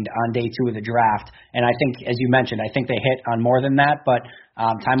find on day 2 of the draft. And I think, as you mentioned, I think they hit on more than that, but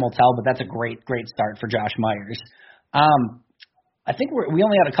time will tell. But that's a great start for Josh Myers. I think we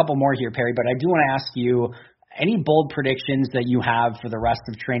only had a couple more here, Perry, but I do want to ask you any bold predictions that you have for the rest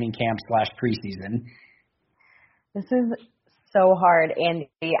of training camp / preseason. This is so hard, Andy.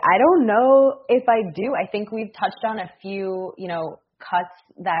 I don't know if I do. I think we've touched on a few, cuts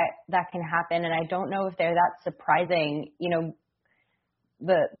that can happen, and I don't know if they're that surprising.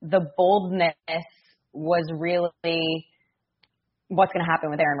 The boldness was really what's going to happen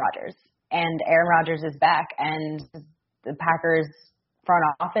with Aaron Rodgers. And Aaron Rodgers is back, and the Packers front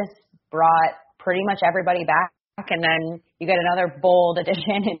office brought pretty much everybody back, and then you get another bold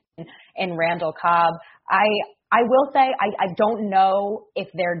addition in Randall Cobb. I will say I don't know if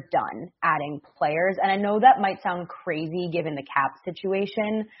they're done adding players, and I know that might sound crazy given the cap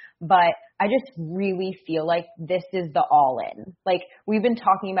situation, but I just really feel like this is the all-in. Like, we've been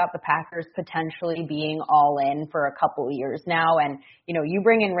talking about the Packers potentially being all-in for a couple of years now, and, you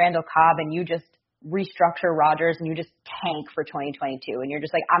bring in Randall Cobb and you just restructure Rodgers and you just tank for 2022, and you're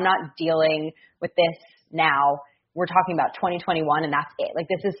just like, I'm not dealing with this now. We're talking about 2021, and that's it. Like,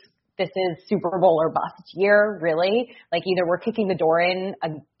 this is Super Bowl or bust year, really. Like, either we're kicking the door in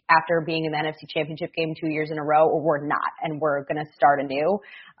after being in the NFC Championship game 2 years in a row, or we're not, and we're going to start anew.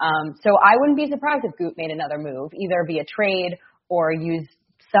 So I wouldn't be surprised if Goot made another move, either via trade or use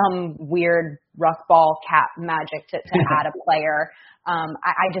some weird rough ball cap magic to add a player.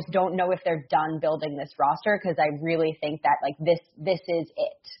 I just don't know if they're done building this roster, because I really think that, like, this is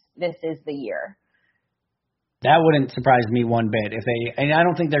it. This is the year. That wouldn't surprise me one bit and I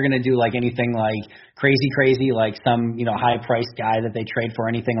don't think they're going to do like anything like crazy, like some, high priced guy that they trade for,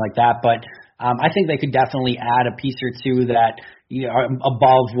 anything like that. But I think they could definitely add a piece or two that, are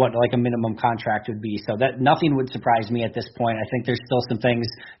above what like a minimum contract would be. So that nothing would surprise me at this point. I think there's still some things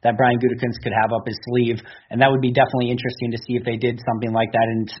that Brian Gutekunst could have up his sleeve, and that would be definitely interesting to see if they did something like that,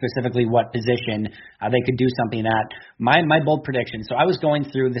 and specifically what position they could do something at. My bold prediction. So I was going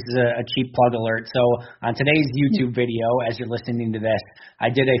through, this is a cheap plug alert. So on today's YouTube video, as you're listening to this, I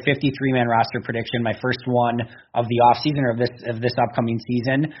did a 53-man roster prediction, my first one of the offseason, or of this upcoming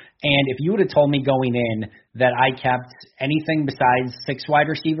season. And if you would have told me going in that I kept anything besides 6 wide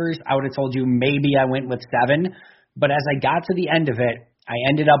receivers, I would have told you maybe I went with 7. But as I got to the end of it, I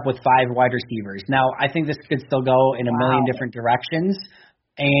ended up with 5 wide receivers. Now, I think this could still go in a million different directions,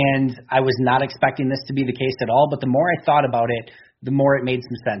 and I was not expecting this to be the case at all. But the more I thought about it, the more it made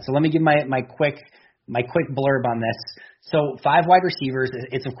some sense. So let me give my quick blurb on this. So 5 wide receivers,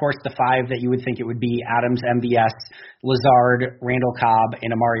 it's of course the 5 that you would think it would be: Adams, MVS, Lazard, Randall Cobb,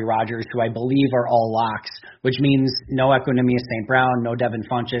 and Amari Rodgers, who I believe are all locks, which means no Equanimeous St. Brown, no Devin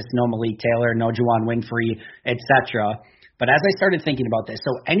Funchess, no Malik Taylor, no Juwan Winfrey, etc. But as I started thinking about this, so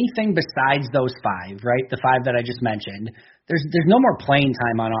anything besides those 5, right, the 5 that I just mentioned, there's no more playing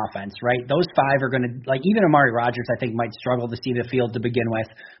time on offense, right? Those 5 are going to, like even Amari Rodgers, I think, might struggle to see the field to begin with.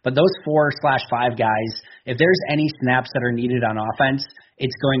 But those 4/5 guys, if there's any snaps that are needed on offense,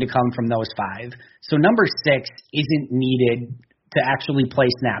 it's going to come from those 5. So number 6 isn't needed to actually play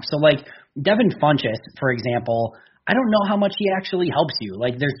snaps. So like Devin Funchess, for example, I don't know how much he actually helps you.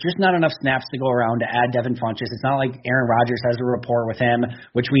 Like, there's just not enough snaps to go around to add Devin Funchess. It's not like Aaron Rodgers has a rapport with him,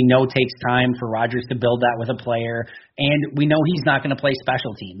 which we know takes time for Rodgers to build that with a player. And we know he's not going to play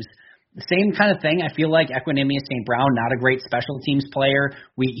special teams. The same kind of thing. I feel like Equanimeous St. Brown, not a great special teams player.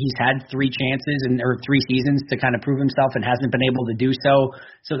 He's had 3 chances or 3 seasons to kind of prove himself and hasn't been able to do so.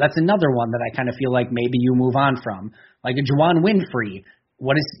 So that's another one that I kind of feel like maybe you move on from. Like a Juwann Winfree.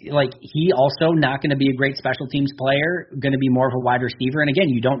 He also not going to be a great special teams player, going to be more of a wide receiver. And again,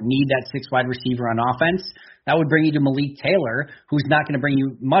 you don't need that 6 wide receiver on offense. That would bring you to Malik Taylor, who's not going to bring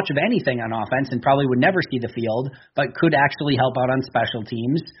you much of anything on offense and probably would never see the field, but could actually help out on special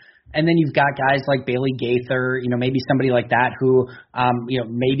teams. And then you've got guys like Bailey Gaither, maybe somebody like that who,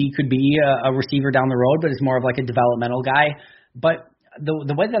 maybe could be a receiver down the road, but is more of like a developmental guy. But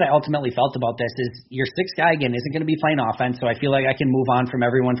the way that I ultimately felt about this is your 6th guy, again, isn't going to be playing offense, so I feel like I can move on from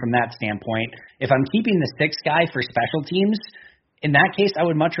everyone from that standpoint. If I'm keeping the 6th guy for special teams, in that case, I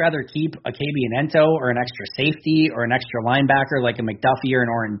would much rather keep a KB Ento or an extra safety or an extra linebacker like a McDuffie or an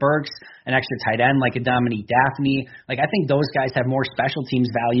Oren Burks, an extra tight end like a Dominique Daphne. Like, I think those guys have more special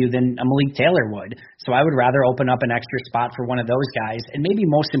teams value than a Malik Taylor would. So I would rather open up an extra spot for one of those guys. And maybe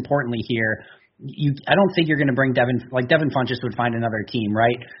most importantly here, I don't think you're going to bring Devin Funchess would find another team,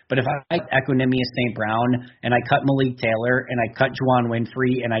 right? But if I Equanimeous St. Brown and I cut Malik Taylor and I cut Juwann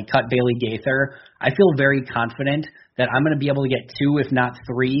Winfree and I cut Bailey Gaither, I feel very confident that I'm going to be able to get 2, if not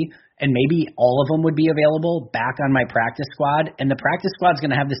 3, and maybe all of them would be available back on my practice squad. And the practice squad is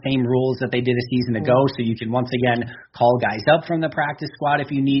going to have the same rules that they did a season ago, so you can once again call guys up from the practice squad if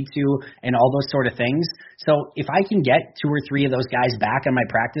you need to and all those sort of things. So if I can get 2 or 3 of those guys back on my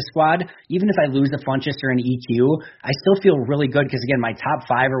practice squad, even if I lose a Funchess or an EQ, I still feel really good because, again, my top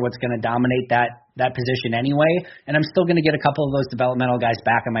 5 are what's going to dominate that position anyway, and I'm still going to get a couple of those developmental guys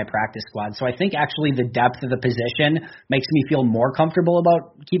back on my practice squad. So I think actually the depth of the position makes me feel more comfortable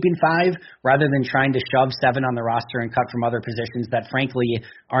about keeping 5 rather than trying to shove 7 on the roster and cut from other positions that frankly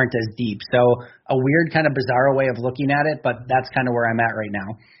aren't as deep. So a weird kind of bizarre way of looking at it, but that's kind of where I'm at right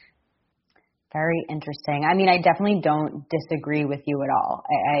now. Very interesting. I mean, I definitely don't disagree with you at all.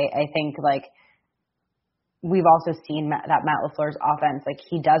 I think, like, we've also seen that Matt LaFleur's offense, like,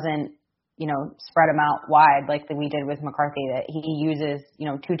 he doesn't, spread them out wide like we did with McCarthy, that he uses,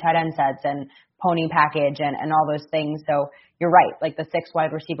 2 tight end sets and pony package and all those things. So you're right. Like the 6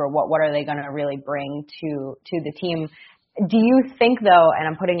 wide receiver, what are they going to really bring to the team? Do you think, though, and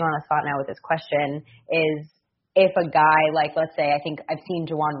I'm putting you on the spot now with this question, is if a guy like, let's say, I think I've seen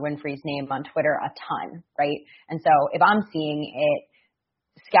Juwann Winfree's name on Twitter a ton, right? And so if I'm seeing it,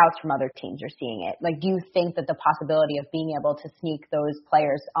 scouts from other teams are seeing it. Like, do you think that the possibility of being able to sneak those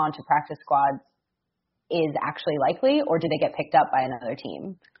players onto practice squads is actually likely, or do they get picked up by another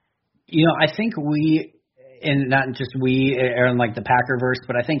team? I think we, and not just we, Aaron, like the Packerverse,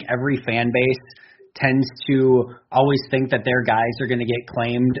 but I think every fan base tends to always think that their guys are going to get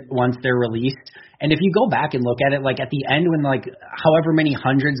claimed once they're released. And if you go back and look at it, like at the end when like however many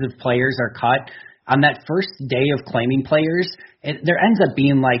hundreds of players are cut, on that first day of claiming players, there ends up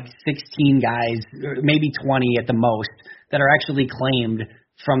being like 16 guys, or maybe 20 at the most, that are actually claimed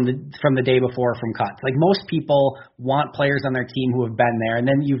from the day before from cuts. Like most people want players on their team who have been there, and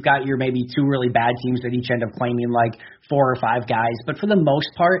then you've got your maybe 2 really bad teams that each end up claiming like 4 or 5 guys. But for the most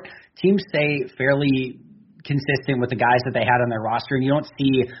part, teams stay fairly consistent with the guys that they had on their roster, and you don't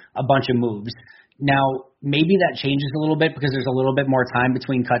see a bunch of moves. Now, maybe that changes a little bit because there's a little bit more time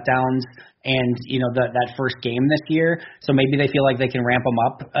between cutdowns and, that first game this year. So maybe they feel like they can ramp them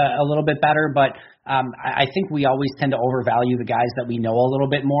up a little bit better. But I think we always tend to overvalue the guys that we know a little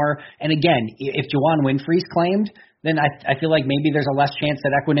bit more. And again, if Juwann Winfree's claimed, then I feel like maybe there's a less chance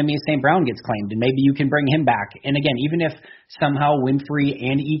that Equanimeous St. Brown gets claimed, and maybe you can bring him back. And again, even if somehow Winfree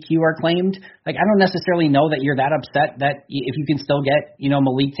and EQ are claimed, like I don't necessarily know that you're that upset that if you can still get,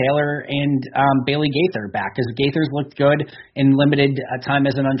 Malik Taylor and Bailey Gaither back, because Gaither's looked good in limited time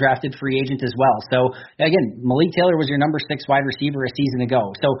as an undrafted free agent as well. So again, Malik Taylor was your number 6 wide receiver a season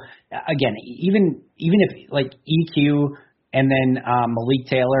ago. So again, even if like EQ and then Malik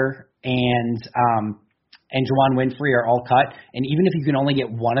Taylor and Juwann Winfree are all cut, and even if you can only get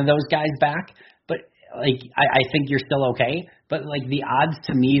one of those guys back, but I think you're still okay. But like the odds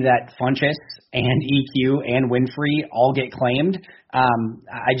to me that Funchess and EQ and Winfrey all get claimed,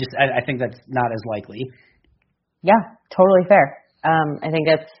 I think that's not as likely. Yeah, totally fair. I think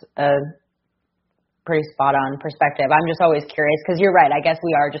that's a pretty spot on perspective. I'm just always curious because you're right. I guess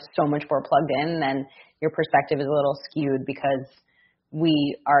we are just so much more plugged in, and your perspective is a little skewed because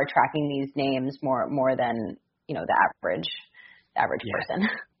we are tracking these names more than the average person.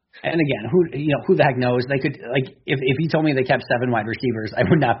 And again, who the heck knows? They could, like, if you told me they kept 7 wide receivers, I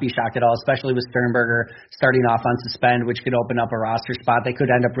would not be shocked at all, especially with Sternberger starting off on suspend, which could open up a roster spot. They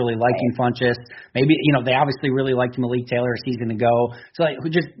could end up really liking Funchess. Maybe, they obviously really liked Malik Taylor a season ago. So, like,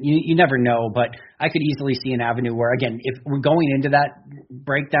 you never know, but I could easily see an avenue where, again, if we're going into that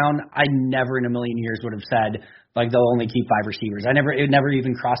breakdown, I never in a million years would have said, like, they'll only keep 5 receivers. It never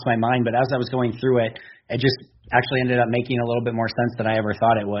even crossed my mind, but as I was going through it, it just actually ended up making a little bit more sense than I ever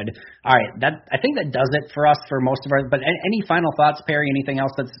thought it would. All right, I think that does it for us for most of our. But any final thoughts, Perry? Anything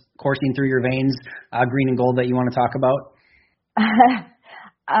else that's coursing through your veins, green and gold, that you want to talk about?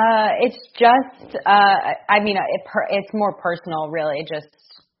 It's just, it's more personal, really. Just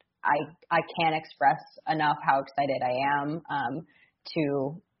I can't express enough how excited I am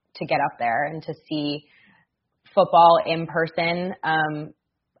to get up there and to see football in person.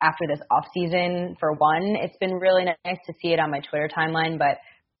 After this off season, for one, it's been really nice to see it on my Twitter timeline, but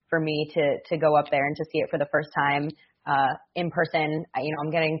for me to go up there and to see it for the first time in person, I'm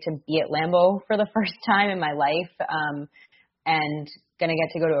getting to be at Lambeau for the first time in my life, and going to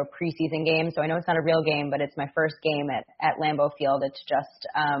get to go to a preseason game. So I know it's not a real game, but it's my first game at Lambeau Field. It's just,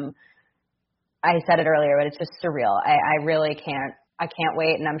 I said it earlier, but it's just surreal. I really can't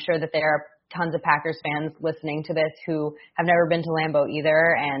wait, and I'm sure that there are tons of Packers fans listening to this who have never been to Lambeau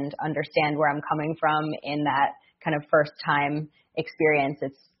either and understand where I'm coming from in that kind of first time experience.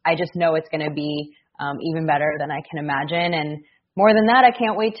 I just know it's going to be even better than I can imagine. And more than that, I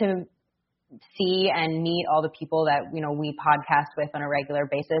can't wait to see and meet all the people that, we podcast with on a regular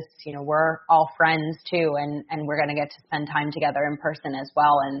basis. We're all friends too, and we're going to get to spend time together in person as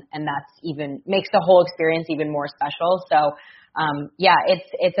well. And that's even makes the whole experience even more special. So,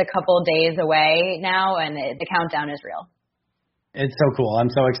 it's a couple days away now, and the countdown is real. It's so cool. I'm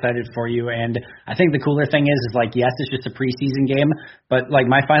so excited for you. And I think the cooler thing is like, yes, it's just a preseason game, but like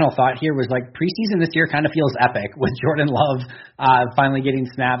my final thought here was like preseason this year kind of feels epic with Jordan Love finally getting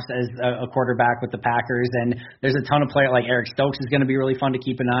snaps as a quarterback with the Packers. And there's a ton of players like Eric Stokes is going to be really fun to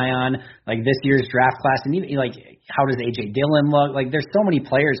keep an eye on. Like this year's draft class, and even like how does AJ Dillon look? Like there's so many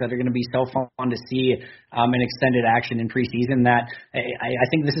players that are going to be so fun to see in extended action in preseason that I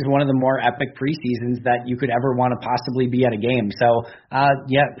think this is one of the more epic preseasons that you could ever want to possibly be at a game. So,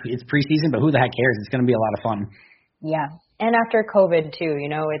 it's preseason, but who the heck cares? It's going to be a lot of fun. Yeah. And after COVID too,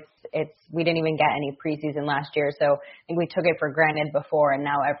 we didn't even get any preseason last year. So I think we took it for granted before, and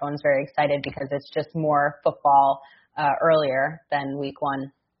now everyone's very excited because it's just more football earlier than week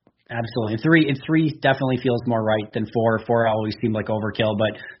 1. Absolutely. Three definitely feels more right than 4. 4 always seemed like overkill,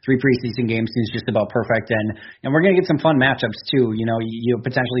 but 3 preseason games seems just about perfect. And we're going to get some fun matchups too. You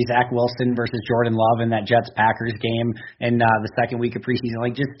potentially Zach Wilson versus Jordan Love in that Jets-Packers game in the second week of preseason.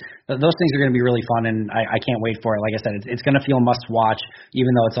 Like just those things are going to be really fun, and I can't wait for it. Like I said, it's going to feel must watch,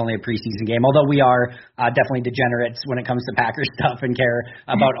 even though it's only a preseason game. Although we are definitely degenerates when it comes to Packers stuff and care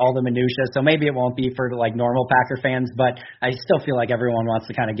about all the minutia. So maybe it won't be for like normal Packer fans, but I still feel like everyone wants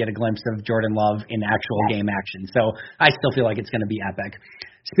to kind of get a glimpse of Jordan Love in actual game action. So I still feel like it's going to be epic.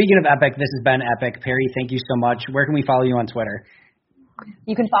 Speaking of epic, this has been epic. Perry, thank you so much. Where can we follow you on Twitter?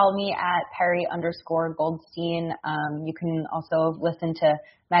 You can follow me at Perry_Goldstein. You can also listen to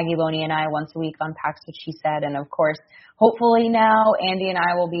Maggie Loney and I once a week on Packs What She Said. And of course, hopefully now Andy and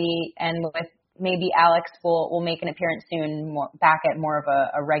I will be, and with maybe Alex will make an appearance soon, back at more of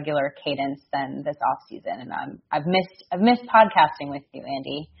a regular cadence than this off season. And I've missed podcasting with you,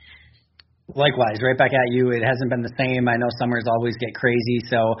 Andy. Likewise, right back at you. It hasn't been the same. I know summers always get crazy,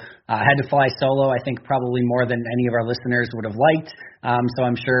 so I had to fly solo, I think probably more than any of our listeners would have liked. So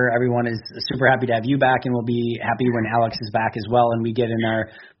I'm sure everyone is super happy to have you back, and we'll be happy when Alex is back as well, and we get in our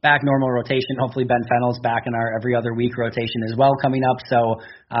back normal rotation. Hopefully Ben Fennell's back in our every other week rotation as well coming up. So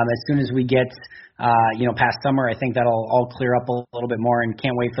as soon as we get past summer, I think that'll all clear up a little bit more, and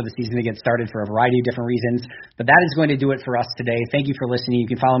can't wait for the season to get started for a variety of different reasons. But that is going to do it for us today. Thank you for listening. You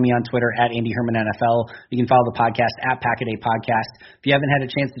can follow me on Twitter at Andy Herman NFL. You can follow the podcast at Pack-A-Day Podcast. If you haven't had a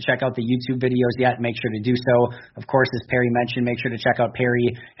chance to check out the YouTube videos yet, make sure to do so. Of course, as Perry mentioned, make sure to check out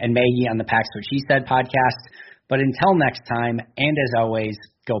Perry and Maggie on the Packs What She Said podcast. But until next time, and as always,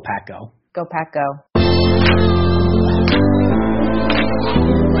 go Pack Go. Go Pack Go.